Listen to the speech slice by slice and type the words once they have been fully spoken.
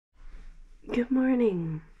Good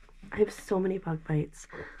morning. I have so many bug bites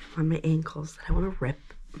on my ankles that I want to rip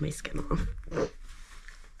my skin off.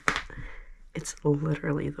 It's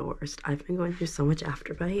literally the worst. I've been going through so much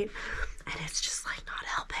afterbite and it's just like not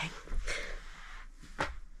helping.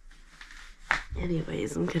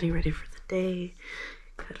 Anyways, I'm getting ready for the day.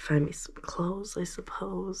 Gotta find me some clothes, I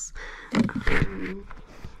suppose. And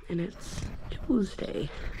it's Tuesday.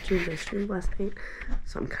 I streamed last night,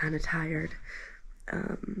 so I'm kind of tired.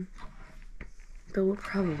 But we'll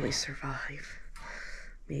probably survive.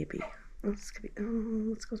 Maybe. Let's go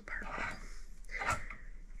with purple.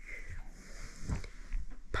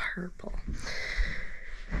 Purple.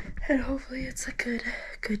 And hopefully it's a good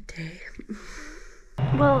day.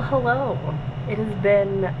 Well, hello. It has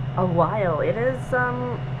been a while. It is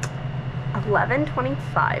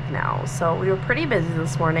 11:25 now, so we were pretty busy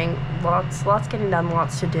this morning. Lots getting done,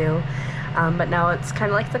 lots to do. But now it's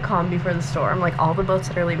kind of like the calm before the storm. Like all the boats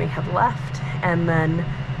that are leaving have left, and then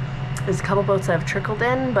there's a couple boats that have trickled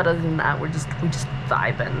in. But other than that, we just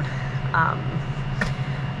vibing.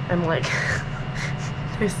 And like,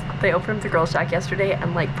 they opened up the grill shack yesterday,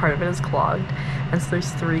 and like part of it is clogged, and so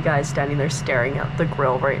there's 3 guys standing there staring at the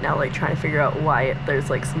grill right now, like trying to figure out why there's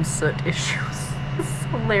like some soot issues. It's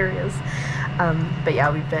hilarious. But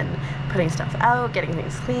yeah, we've been putting stuff out, getting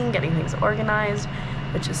things clean, getting things organized,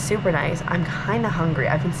 which is super nice. I'm kind of hungry.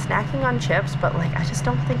 I've been snacking on chips, but like I just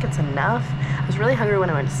don't think it's enough. I was really hungry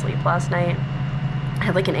when I went to sleep last night. I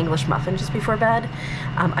had like an English muffin just before bed.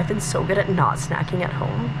 I've been so good at not snacking at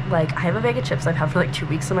home. Like I have a bag of chips I've had for like 2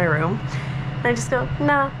 weeks in my room, and I just go,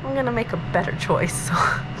 nah, I'm gonna make a better choice. So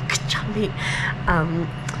good job me.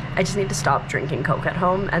 I just need to stop drinking Coke at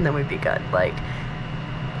home, and then we'd be good. Like,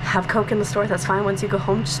 have Coke in the store, that's fine. Once you go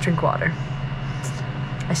home, just drink water.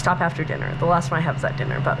 I stop after dinner. The last one I have is at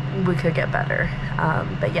dinner, but we could get better.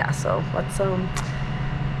 But yeah, so let's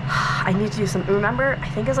I need to do some. Remember, I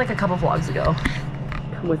think it was like a couple vlogs ago.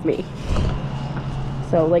 Come with me.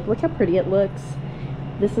 So like, look how pretty it looks.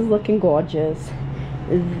 This is looking gorgeous.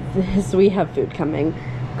 So we have food coming.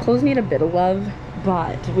 Clothes need a bit of love,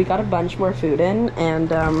 but we got a bunch more food in, and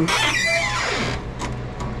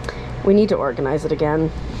we need to organize it again.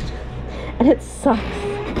 And it sucks,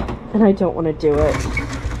 and I don't want to do it.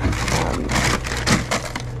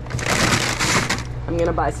 I'm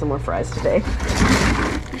gonna buy some more fries today.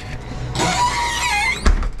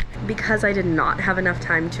 Because I did not have enough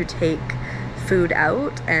time to take food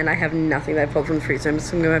out, and I have nothing that I pulled from the freezer,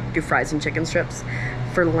 so I'm gonna have to do fries and chicken strips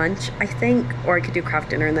for lunch, I think, or I could do craft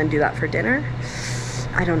dinner and then do that for dinner.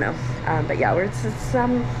 I don't know. But yeah, it's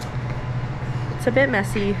a bit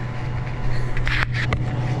messy.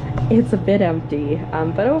 It's a bit empty,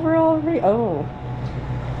 but overall, oh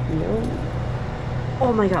no.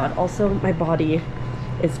 Oh my god, also my body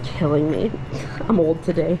is killing me. I'm old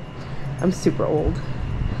today. I'm super old.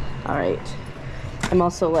 All right. I'm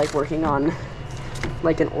also like working on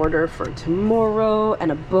like an order for tomorrow and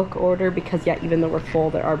a book order, because yeah, even though we're full,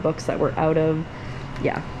 there are books that we're out of.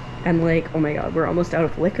 Yeah. And like, oh my god, we're almost out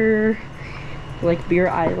of liquor. Like Beer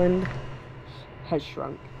Island has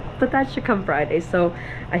shrunk. But that should come Friday, so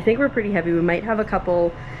I think we're pretty heavy. We might have a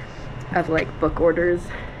couple of like book orders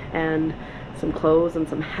and some clothes and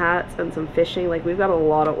some hats and some fishing. Like we've got a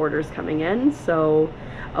lot of orders coming in, so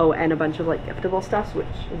oh, and a bunch of like giftable stuff, which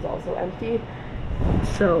is also empty.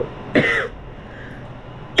 So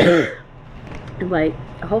like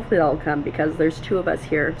hopefully that'll come, because there's 2 of us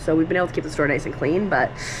here, so we've been able to keep the store nice and clean.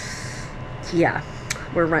 But yeah,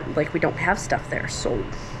 we don't have stuff there. So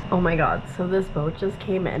oh my god, so this boat just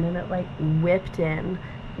came in, and it like whipped in,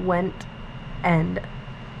 went and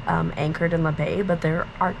anchored in the bay, but there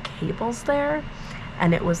are cables there,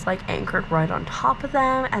 and it was like anchored right on top of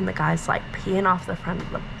them, and the guy's like peeing off the front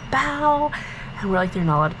of the bow, and we're like, they're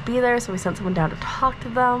not allowed to be there, so we sent someone down to talk to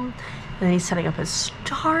them, and then he's setting up his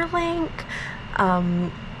Starlink,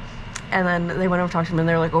 and then they went over to talk to him, and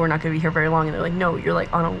they're like, oh, we're not gonna be here very long, and they're like, no, you're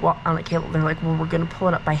like on a cable. They're like, well, we're gonna pull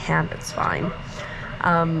it up by hand, it's fine.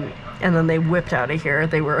 And then they whipped out of here.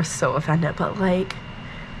 They were so offended, but like,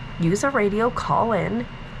 use a radio, call in,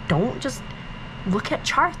 don't just look at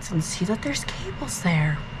charts and see that there's cables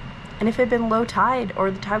there. And if it had been low tide or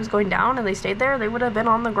the tide was going down and they stayed there, they would have been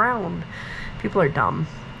on the ground. People are dumb.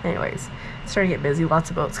 Anyways, it's starting to get busy. Lots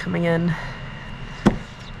of boats coming in.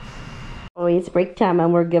 Oh, it's break time,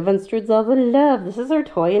 and we're giving Strudel the love. This is her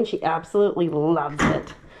toy, and she absolutely loves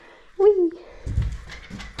it. Whee!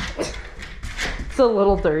 It's a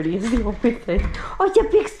little dirty is the only thing. Oh, it's a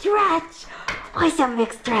big stretch. Oh, it's a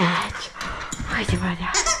big stretch. Oh, it's a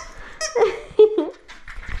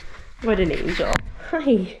what an angel.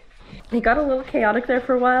 Hi. It got a little chaotic there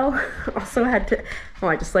for a while. Also had to Oh,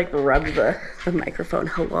 I just like rubbed the microphone.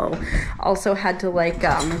 Hello. Also had to like,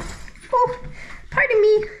 oh, pardon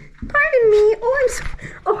me. Oh, I'm so,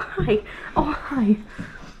 oh, hi. Oh, hi.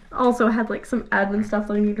 Also had like some admin stuff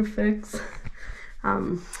that I need to fix.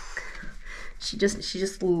 She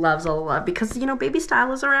just loves all of that because, you know, baby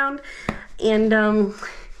style is around and,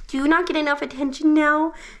 do you not get enough attention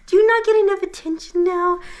now? Do you not get enough attention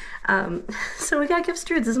now? So we gotta give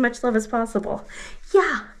Strudes as much love as possible.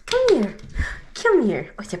 Yeah, come here. Come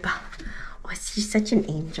here. Oh, oh, she's such an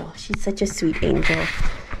angel. She's such a sweet angel.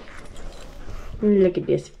 Look at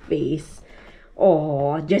this face.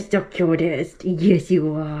 Oh, just the cutest. Yes,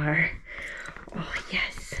 you are. Oh,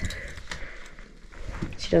 yes.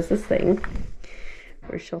 She does this thing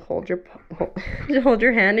where she'll hold your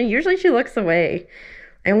hand, and usually she looks away.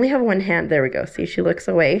 I only have one hand. There we go. See, she looks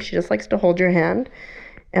away. She just likes to hold your hand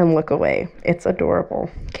and look away. It's adorable.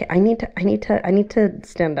 Okay, I need to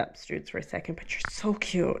stand up, Strudes, for a second, but you're so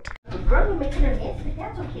cute. Girl, you're making a mess, but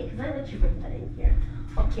that's okay, because I let you bring that in here.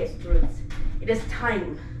 Okay, Strudes, it is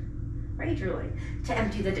time, are you drooling, to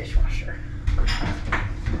empty the dishwasher.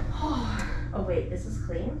 Oh wait, is this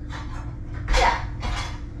clean? Yeah,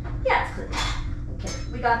 it's clean. Okay,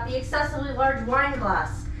 we got the excessively large wine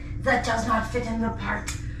glass that does not fit in the part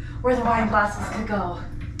where the wine glasses could go.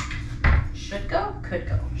 Should go, could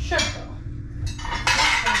go, should go.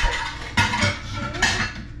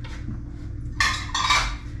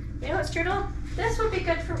 You know what, Strudel? This would be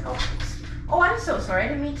good for, oh, I'm so sorry, I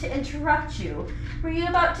didn't mean to interrupt you. Were you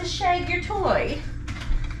about to shag your toy?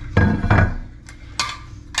 I'm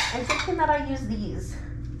thinking that I use these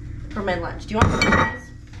for my lunch. Do you want some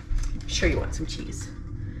cheese? I'm sure you want some cheese.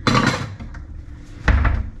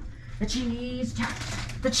 The cheese tax,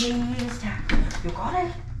 the cheese tax. You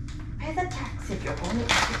gotta pay the tax if you're going to eat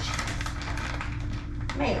the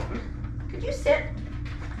cheese. Ma'am, could you sit?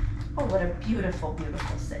 Oh, what a beautiful,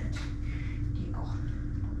 beautiful sit. Here you go.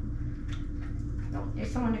 Oh, there's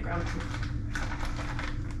some on the ground too.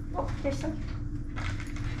 Oh, there's some.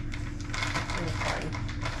 Oh, fine.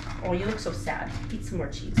 Oh, you look so sad. Eat some more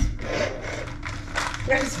cheese.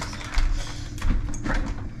 There's some.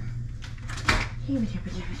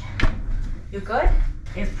 You good?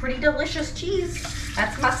 It's pretty delicious cheese.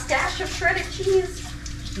 That's my stash of shredded cheese.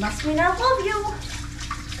 Must mean I love you.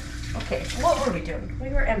 Okay, what were we doing? We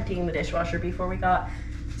were emptying the dishwasher before we got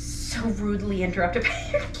so rudely interrupted.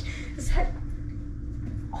 Is that?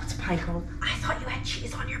 Oh, it's pine cone. I thought you had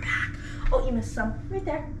cheese on your back. Oh, you missed some. Right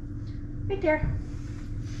there. Right there.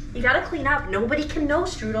 You gotta clean up. Nobody can know,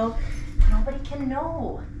 Strudel. Nobody can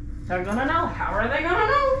know. They're gonna know. How are they gonna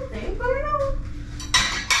know? They ain't gonna know.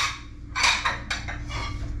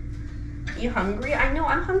 You hungry? I know,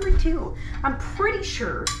 I'm hungry too. I'm pretty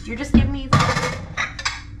sure you're just giving me the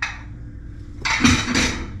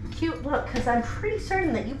cute look, because I'm pretty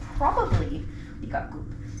certain that you got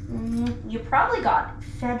goop. You probably got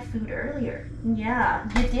fed food earlier. Yeah,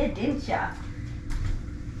 you did, didn't ya?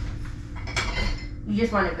 You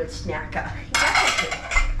just want a good snack up. That's okay.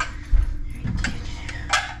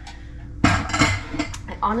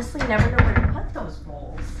 I honestly never know where to put those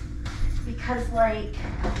bowls, because like,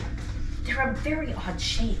 they're a very odd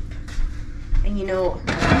shape. And you know,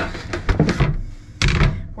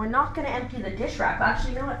 we're not gonna empty the dish rack.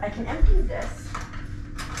 Actually, you know what? I can empty this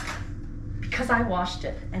because I washed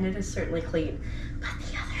it and it is certainly clean. But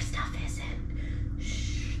the other stuff isn't.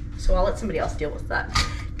 Shh. So I'll let somebody else deal with that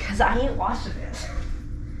because I ain't washing it.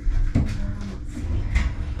 Let's see.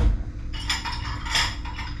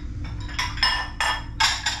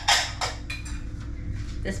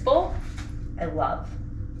 This bowl, I love.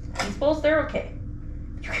 These bowls, they're okay.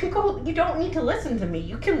 You can go, you don't need to listen to me.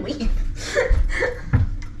 You can leave.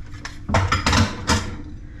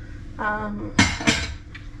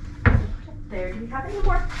 There, do we have any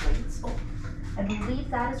more plates? Oh, I believe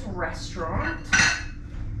that is restaurant.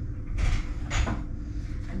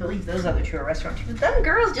 I believe those other two are restaurant too. Them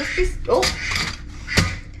girls just be, oh,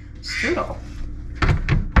 Strudel.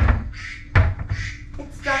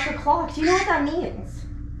 It's not the clock. Do you know what that means?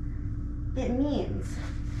 It means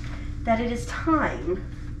that it is time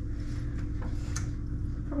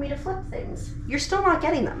for me to flip things. You're still not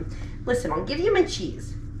getting them. Listen, I'll give you my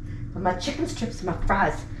cheese, but my chicken strips and my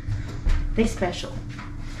fries, they special.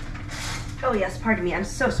 Oh yes, pardon me, I'm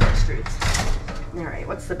so sorry, Strudes. All right,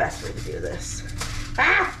 what's the best way to do this?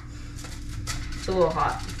 Ah! It's a little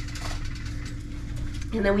hot.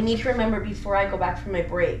 And then we need to remember before I go back from my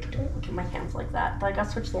break, don't look at my hands like that, but I gotta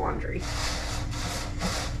switch the laundry.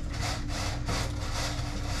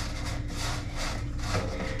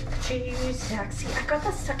 Cheese taxi. I got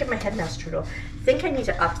that stuck in my head now, Strudel. I think I need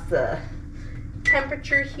to up the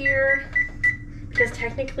temperature here. because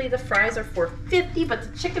technically the fries are $4.50, but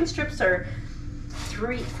the chicken strips are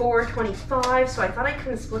 $4.25, so I thought I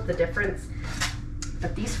couldn't split the difference.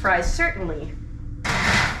 But these fries certainly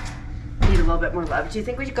need a little bit more love. Do you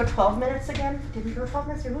think we should go 12 minutes again? Did we go 12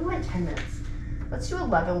 minutes? Or we went 10 minutes. Let's do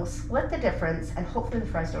 11. We'll split the difference, and hopefully the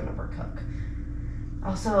fries don't overcook.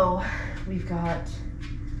 Also, we've got...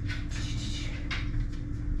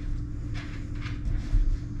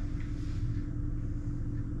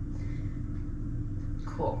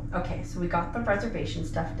 Cool. Okay, so we got the reservation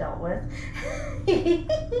stuff dealt with.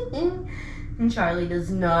 And Charlie does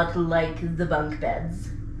not like the bunk beds.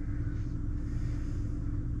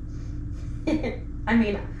 I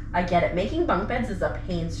mean, I get it. Making bunk beds is a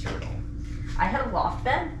pain, Strudel. I had a loft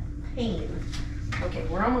bed. Pain. Okay,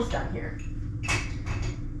 we're almost done here.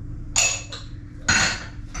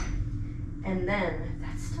 And then,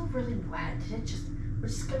 that's still really wet. Did it just, we're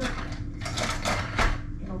just gonna,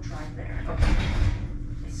 it'll dry there. Okay.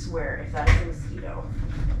 I swear, if that is a mosquito,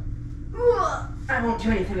 I won't do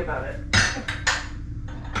anything about it.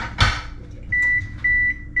 Okay.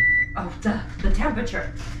 Oh, the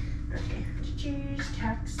temperature. Okay. Cheese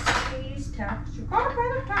tax. You gotta pay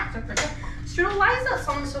the tax. Strudel, why is that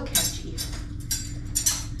song so catchy?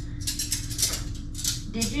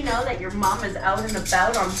 Did you know that your mom is out and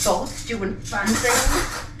about on boats doing fun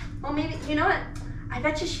things? Well, maybe, you know what? I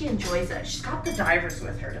bet you she enjoys it. She's got the divers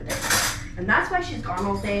with her today. And that's why she's gone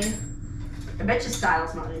all day. I bet you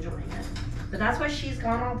Style's not enjoying it. But that's why she's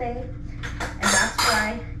gone all day. And that's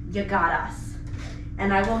why you got us.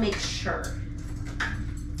 And I will make sure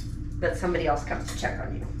that somebody else comes to check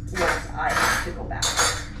on you once I have to go back.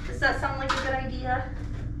 Does that sound like a good idea?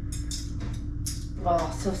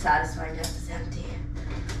 Oh, so satisfying to have this empty.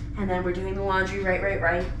 And then we're doing the laundry,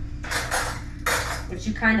 right. Which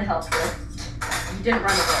you kind of helped with. You didn't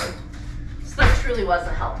run away. So that truly was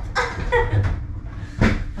a help.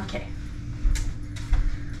 Okay.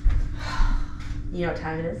 You know what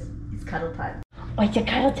time it is? It's cuddle time. Oh, it's a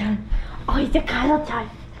cuddle time. Oh, it's a cuddle time.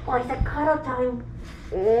 Oh, it's a cuddle time.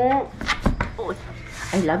 Oh,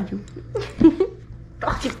 I love you.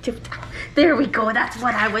 Oh, there we go. That's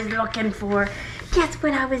what I was looking for. That's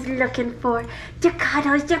what I was looking for. The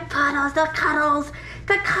cuddles, the puddles, the cuddles,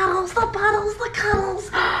 the cuddles, the puddles, the cuddles,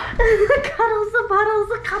 the cuddles, the puddles,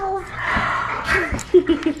 the cuddles.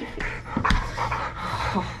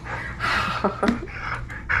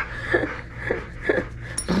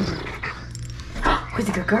 Who's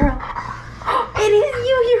a good girl? It is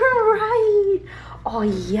you. You're right. Oh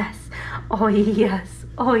yes. Oh yes.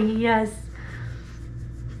 Oh yes.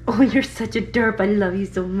 Oh, you're such a derp. I love you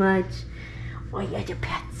so much. Oh, yeah, the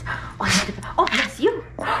pets. Oh, yeah, the pets. Oh, bless you.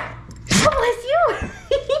 Oh, bless you.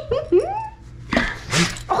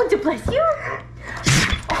 Oh, to bless you.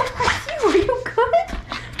 Oh, bless you. Are you good?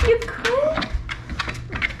 You good?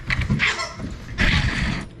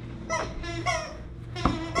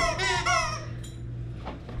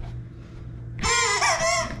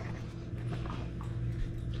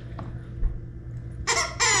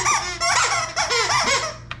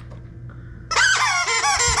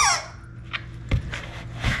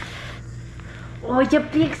 Oh, it's a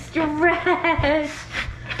big stretch.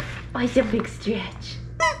 Oh, it's a big stretch.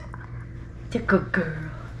 It's a good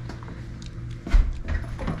girl.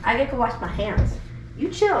 I gotta go wash my hands. You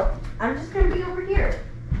chill. I'm just gonna be over here.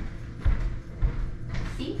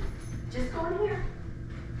 See? Just go in here.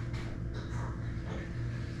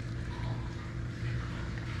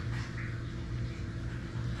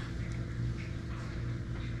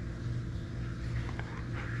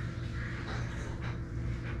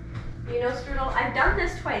 You know, Strudel, I've done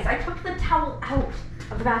this twice. I took the towel out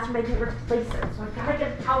of the bathroom. I didn't replace it, so I've got to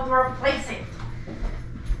get a towel to replace it.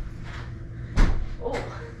 Oh,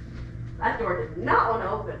 that door did not want to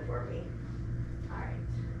open for me. All right.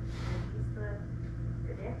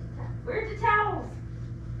 Where's the towels?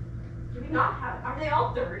 Do we not have? Are they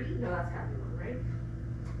all dirty? No, that's gotta be one, right?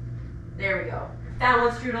 There we go. Found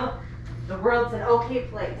one, Strudel. The world's an okay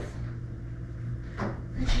place.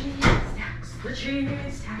 The cheese tax. The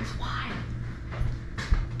cheese tax. Why?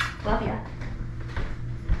 Love ya.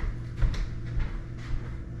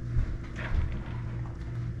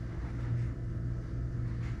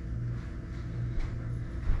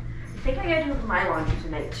 I think I gotta do my laundry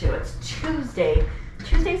tonight too. It's Tuesday.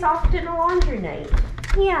 Tuesday's often a laundry night.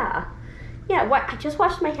 Yeah. Yeah, what? I just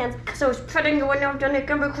washed my hands because I was petting you and I've done it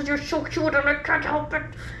again because you're so cute and I can't help it.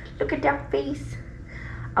 Look at that face.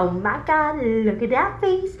 Oh my God, look at that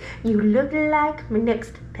face. You look like my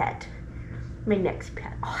next pet. My next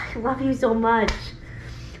pet. Oh, I love you so much.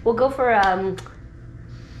 We'll go for a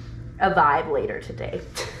vibe later today.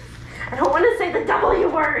 I don't want to say the W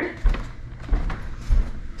word.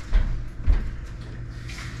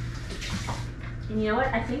 And you know what?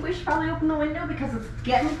 I think we should probably open the window because it's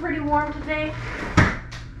getting pretty warm today.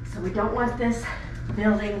 So we don't want this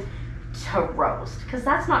building to roast because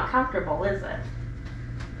that's not comfortable, is it?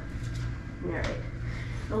 All right.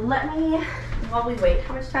 So let me, while we wait,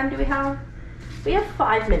 how much time do we have? We have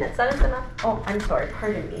 5 minutes. That is enough. Oh, I'm sorry.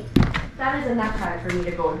 Pardon me. That is enough time for me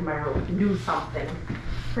to go into my room and do something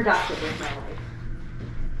productive with my life.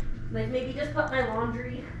 Like maybe just put my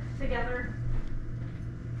laundry together.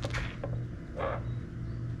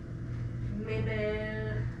 Maybe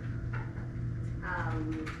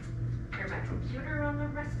clear my computer on the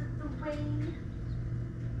rest of the way.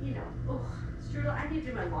 You know, oh, Strudel, I need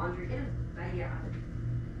to do my laundry. It is bad.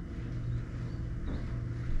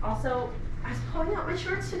 Also, I was pulling out my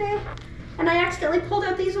shorts today, and I accidentally pulled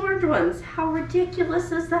out these orange ones. How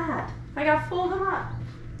ridiculous is that? I gotta fold them up.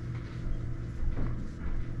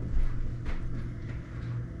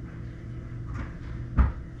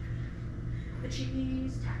 The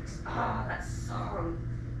cheese tax. Ah, oh, that song.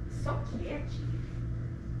 So catchy.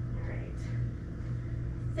 Alright.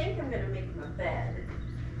 I think I'm gonna make my bed,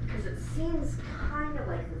 because it seems kind of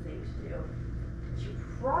like the thing to do. I should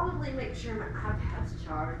probably make sure my iPad's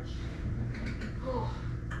charged. Oh.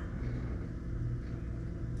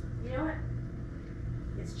 You know what?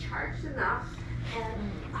 It's charged enough,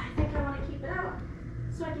 and I think I want to keep it out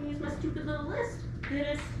so I can use my stupid little list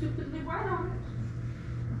that is stupidly right on it.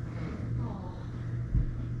 Oh.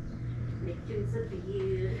 Making the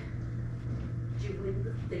bed, doing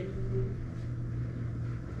the thing.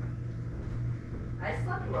 I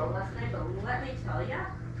slept well last night, but let me tell ya,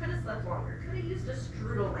 could have slept longer. Could have used a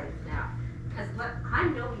Strudel length nap. Because I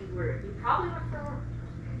know you probably went for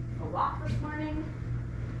a walk this morning,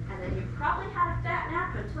 and then you probably had a fat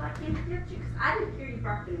nap until I came to get you, because I didn't hear you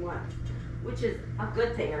barking once, which is a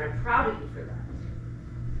good thing, and I'm proud of you for that.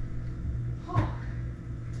 Oh.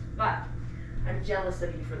 But I'm jealous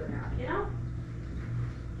of you for the nap, you know?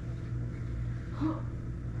 Oh.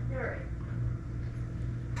 All right.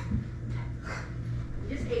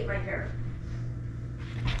 You just ate my hair.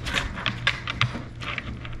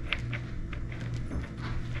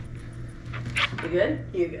 You good?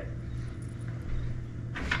 You good.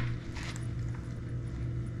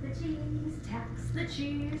 The cheese tax, the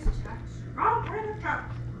cheese tax. We're gonna pay the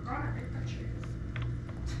tax. We're gonna eat the cheese.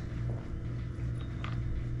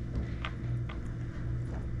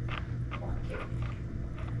 Okay.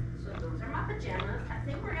 So those are my pajamas. I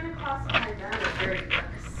think we're gonna classify them as very quick.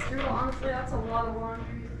 Still, honestly, that's a lot of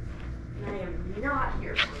laundry. And I am not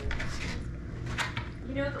here for it.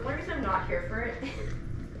 You know, the only reason I'm not here for it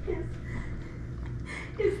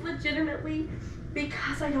is legitimately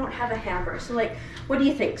because I don't have a hammer. So like, what do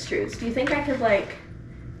you think, Strudes? Do you think I could like,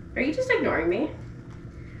 are you just ignoring me?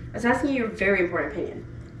 I was asking you a very important opinion.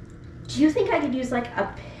 Do you think I could use like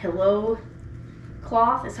a pillow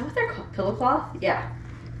cloth? Is that what they're called? Pillow cloth? Yeah.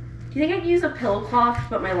 Do you think I could use a pillow cloth to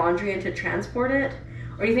put my laundry in to transport it?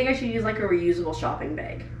 Or do you think I should use like a reusable shopping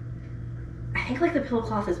bag? I think like the pillow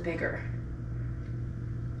cloth is bigger.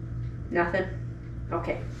 Nothing?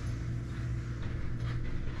 Okay.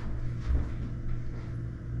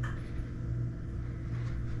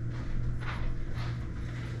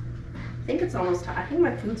 I think it's almost time. I think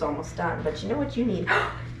my food's almost done, but you know what you need?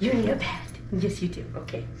 You need a bed. Yes, you do.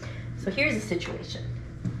 Okay. So here's the situation.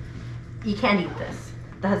 You can't eat this.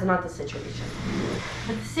 That is not the situation.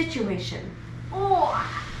 But the situation,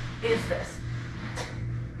 is this.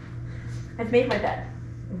 I've made my bed.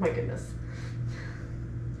 Oh my goodness.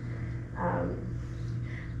 I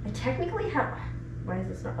technically have, why is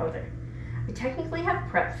this not, oh there. I technically have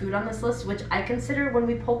prep food on this list, which I consider when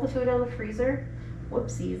we pulled the food out of the freezer,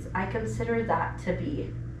 whoopsies, I consider that to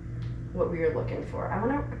be what we were looking for. I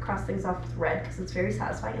want to cross things off with red because it's very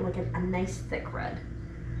satisfying and like a nice thick red.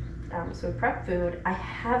 So prep food, I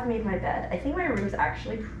have made my bed. I think my room's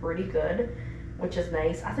actually pretty good, which is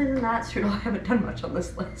nice. Other than that, Strudel, I haven't done much on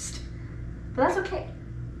this list. But that's okay,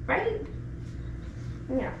 right?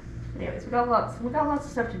 Yeah. Anyways, we got lots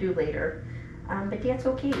of stuff to do later. But that's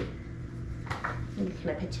okay. Can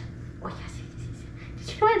I pet you? Oh yes.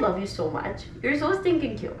 Did you know I love you so much? You're so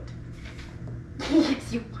stinking cute.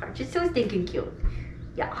 Yes, you are. Just so stinking cute.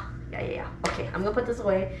 Yeah. Okay, I'm gonna put this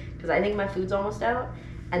away because I think my food's almost out,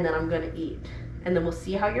 and then I'm gonna eat. And then we'll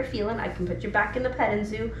see how you're feeling. I can put you back in the petting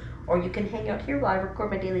zoo, or you can hang out here while I record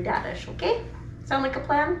my daily dadish, okay? Sound like a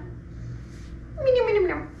plan?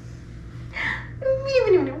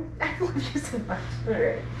 I love you so much.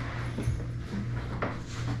 Alright.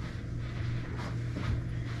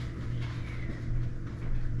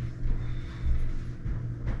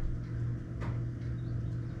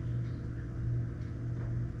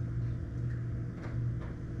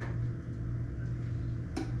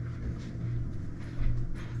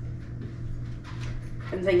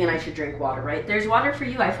 I'm thinking I should drink water, right? There's water for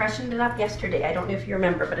you. I freshened it up yesterday. I don't know if you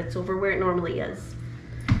remember, but it's over where it normally is.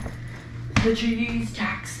 The cheese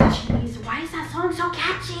tax, the cheese. Why is that song so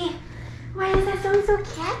catchy? Why is that song so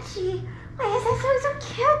catchy? Why is that song so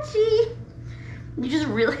catchy? You just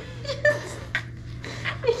really just...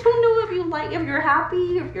 I don't know if you like, if you're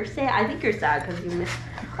happy, if you're sad. I think you're sad because you miss.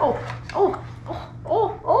 Oh, no,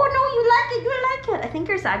 you like it. You like it. I think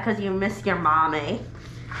you're sad because you miss your mommy.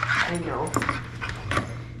 I know.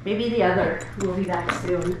 Maybe the other will be back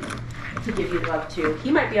soon to give you love too. He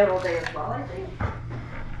might be out all day as well, I think.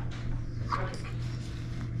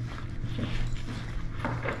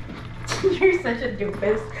 You're such a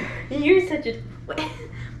doofus. You're such a...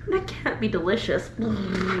 That can't be delicious.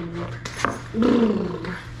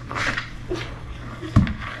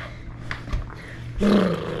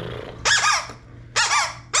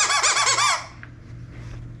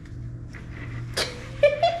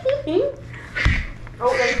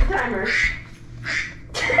 Oh, there's the timer.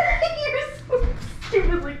 You're so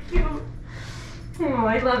stupidly cute. Oh,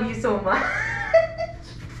 I love you so much.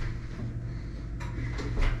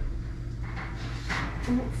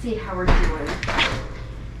 Let's see how we're doing.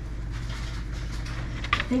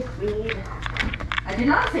 I think we need... I did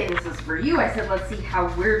not say this is for you. I said let's see how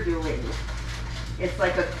we're doing. It's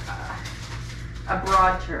like a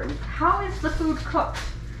broad term. How is the food cooked?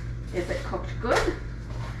 Is it cooked good?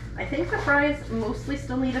 I think the fries mostly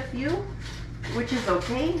still need a few, which is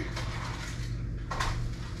okay.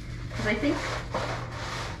 Because I think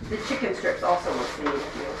the chicken strips also mostly need a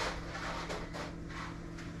few.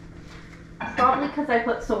 Probably because I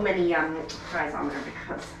put so many fries on there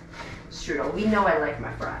because strudel. We know I like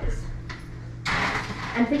my fries.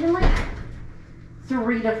 I'm thinking like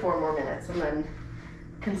 3 to 4 more minutes and then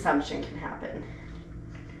consumption can happen.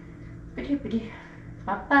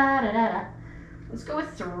 Let's go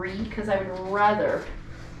with 3 because I would rather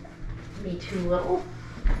be too little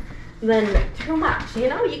than too much. You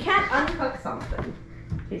know, you can't uncook something.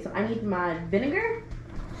 Okay, so I need my vinegar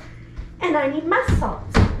and I need my salt.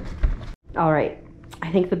 All right, I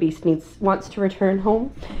think the beast wants to return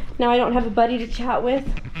home. Now I don't have a buddy to chat with,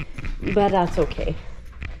 but that's okay.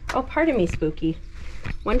 Oh, pardon me, Spooky.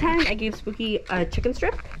 One time I gave Spooky a chicken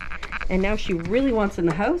strip, and now she really wants in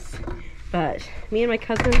the house, but me and my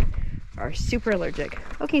cousin are super allergic.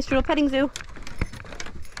 Okay, Strudel, petting zoo.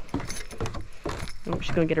 Oh,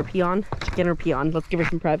 she's gonna get her pee on. She's getting her pee on. Let's give her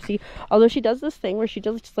some privacy. Although she does this thing where she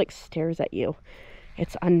just like stares at you.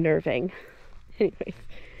 It's unnerving. Anyways,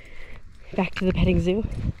 back to the petting zoo.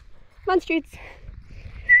 Come on, Struds.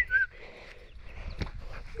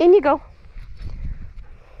 In you go.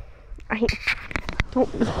 I don't.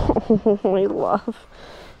 Oh, my love.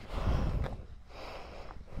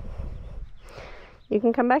 You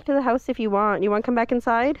can come back to the house if you want. You want to come back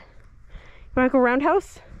inside? You want to go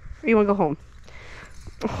roundhouse? Or you want to go home?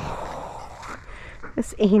 Oh,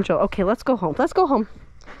 this angel. Okay, let's go home. Let's go home.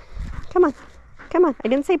 Come on. Come on. I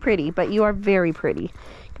didn't say pretty, but you are very pretty.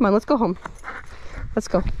 Come on, let's go home. Let's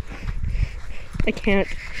go. I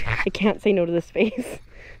can't say no to this face.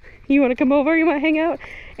 You want to come over? You want to hang out?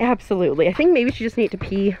 Absolutely. I think maybe she just needs to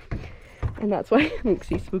pee. And that's why I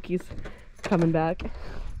see Spooky's coming back.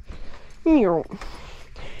 All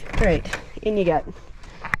right, in you get.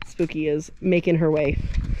 Spooky is making her way.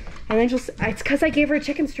 And then it's because I gave her a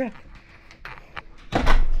chicken strip.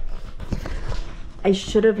 I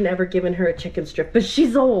should have never given her a chicken strip, but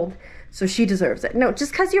she's old, so she deserves it. No,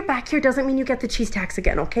 just because you're back here doesn't mean you get the cheese tax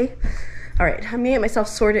again, okay? All right, I'm gonna get myself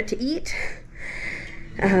sorted to eat.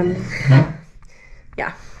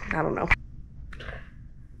 Yeah, I don't know.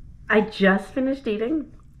 I just finished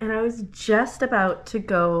eating, and I was just about to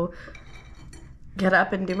go get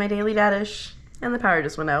up and do my daily dadish, and the power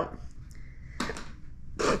just went out.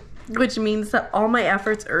 Which means that all my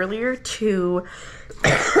efforts earlier to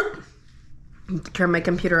turn my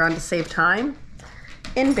computer on to save time,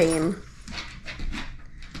 in vain.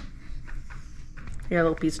 Here, a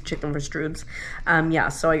little piece of chicken for Struds. Yeah,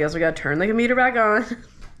 so I guess we gotta turn the computer back on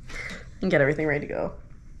and get everything ready to go.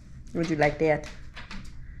 Would you like that?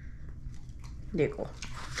 There you go.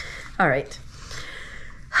 All right.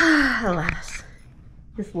 Alas.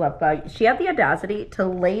 This love bug. She had the audacity to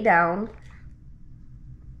lay down,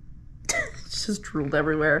 just drooled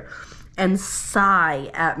everywhere, and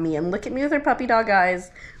sigh at me and look at me with her puppy dog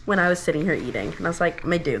eyes when I was sitting here eating. And I was like,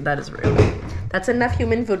 my dude, that is rude. That's enough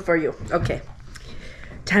human food for you. Okay.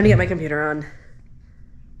 Time to get my computer on.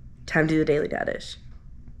 Time to do the daily dadish.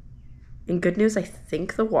 In good news, I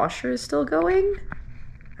think the washer is still going.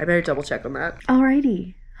 I better double check on that.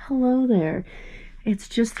 Alrighty. Hello there. It's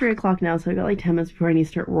just 3 o'clock now, so I got like 10 minutes before I need to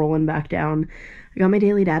start rolling back down. I got my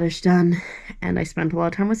daily dadish done, and I spent a lot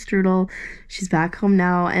of time with Strudel. She's back home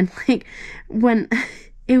now, and like when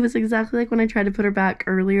it was exactly like when I tried to put her back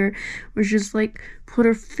earlier, where she just like put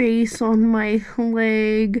her face on my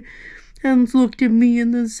leg and looked at me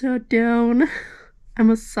and then sat down. I'm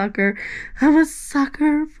a sucker. I'm a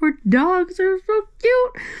sucker for dogs. They're so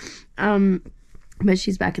cute. But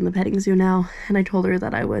she's back in the petting zoo now, and I told her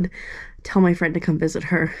that I would tell my friend to come visit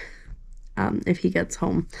her if he gets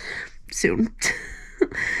home soon. But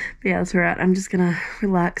yeah, that's where we're at. I'm just gonna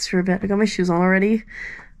relax for a bit. I got my shoes on already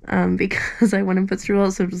because I went and put Strudel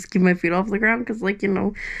out, so just keep my feet off the ground because, like, you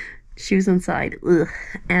know, shoes inside. Ugh.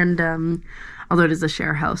 And although it is a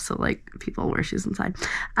share house, so like people wear shoes inside.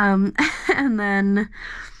 And then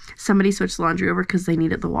somebody switched laundry over because they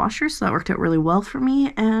needed the washer, so that worked out really well for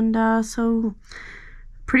me. And so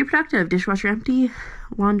pretty productive. Dishwasher empty,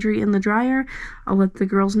 laundry in the dryer. I'll let the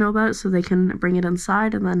girls know about it so they can bring it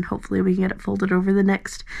inside, and then hopefully we can get it folded over the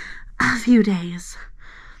next few days.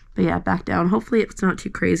 But yeah, back down. Hopefully it's not too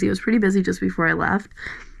crazy. It was pretty busy just before I left.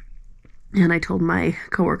 And I told my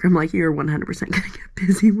coworker, I'm like, you're 100% gonna get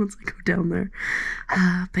busy once I go down there.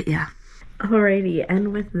 But yeah. Alrighty,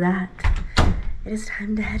 and with that, it is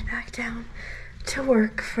time to head back down to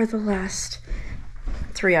work for the last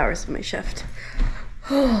 3 hours of my shift.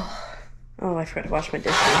 Oh, I forgot to wash my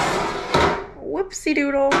dishes. Whoopsie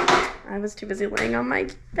doodle. I was too busy laying on my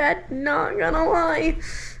bed, not gonna lie.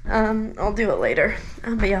 I'll do it later.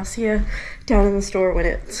 But yeah, I'll see you down in the store when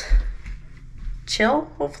it's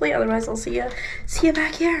chill, hopefully. Otherwise, I'll see you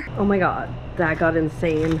back here. Oh my god, that got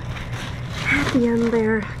insane. At the end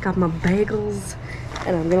there, got my bagels,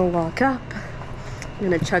 and I'm gonna lock up. I'm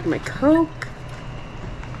gonna chug my Coke.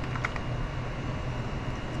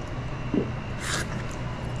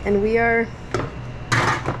 And we are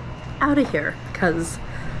out of here because,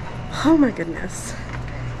 oh my goodness.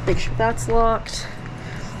 Make sure that's locked.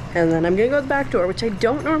 And then I'm gonna go to the back door, which I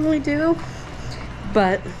don't normally do,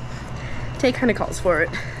 but day kind of calls for it.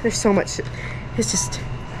 There's so much. It's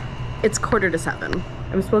 7:15.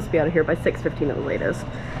 I'm supposed to be out of here by 6:15 at the latest.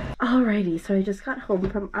 Alrighty, so I just got home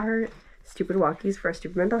from our stupid walkies for our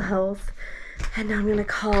stupid mental health, and now I'm gonna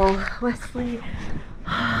call Wesley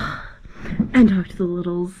and talk to the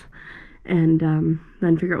littles, and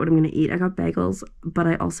then figure out what I'm gonna eat. I got bagels, but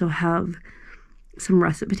I also have some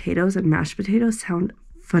russet potatoes, and mashed potatoes sound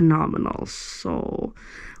phenomenal, so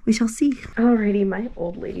we shall see. Alrighty, my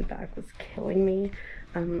old lady back was killing me.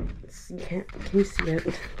 Can you see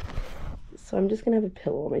it? So I'm just gonna have a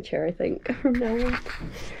pillow on my chair, I think, from now on.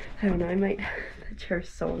 I don't know, the chair's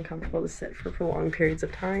so uncomfortable to sit for prolonged periods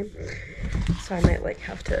of time, so I might like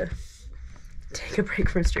have to take a break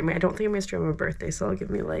from streaming. I don't think I'm gonna stream on my birthday, so I'll give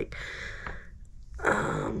me like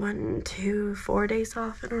 1, 2, 4 days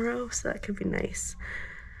off in a row, so that could be nice.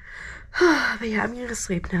 But yeah, I'm gonna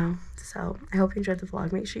sleep now. So I hope you enjoyed the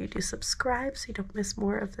vlog. Make sure you do subscribe so you don't miss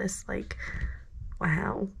more of this, like,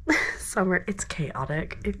 wow, summer. It's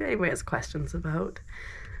chaotic. If anybody has questions about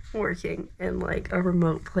working in like a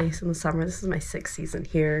remote place in the summer, this is my 6th season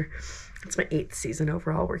here. It's my 8th season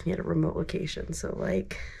overall working at a remote location. So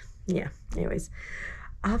like, yeah, anyways,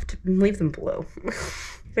 I'll have to leave them below.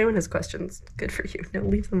 If anyone has questions, good for you. No,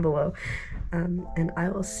 leave them below. And I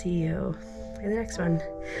will see you in the next one.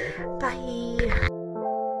 Bye.